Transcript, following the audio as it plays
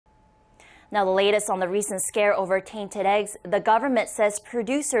Now, the latest on the recent scare over tainted eggs, the government says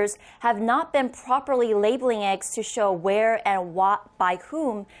producers have not been properly labeling eggs to show where and what by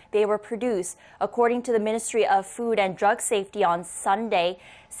whom they were produced, according to the Ministry of Food and Drug Safety on Sunday.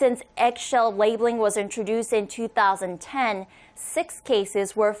 Since eggshell labeling was introduced in 2010, 6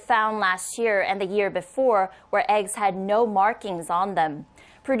 cases were found last year and the year before where eggs had no markings on them.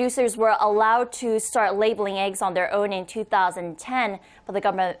 Producers were allowed to start labeling eggs on their own in 2010, but the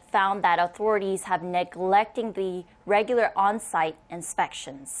government found that authorities have neglected the regular on-site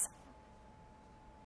inspections.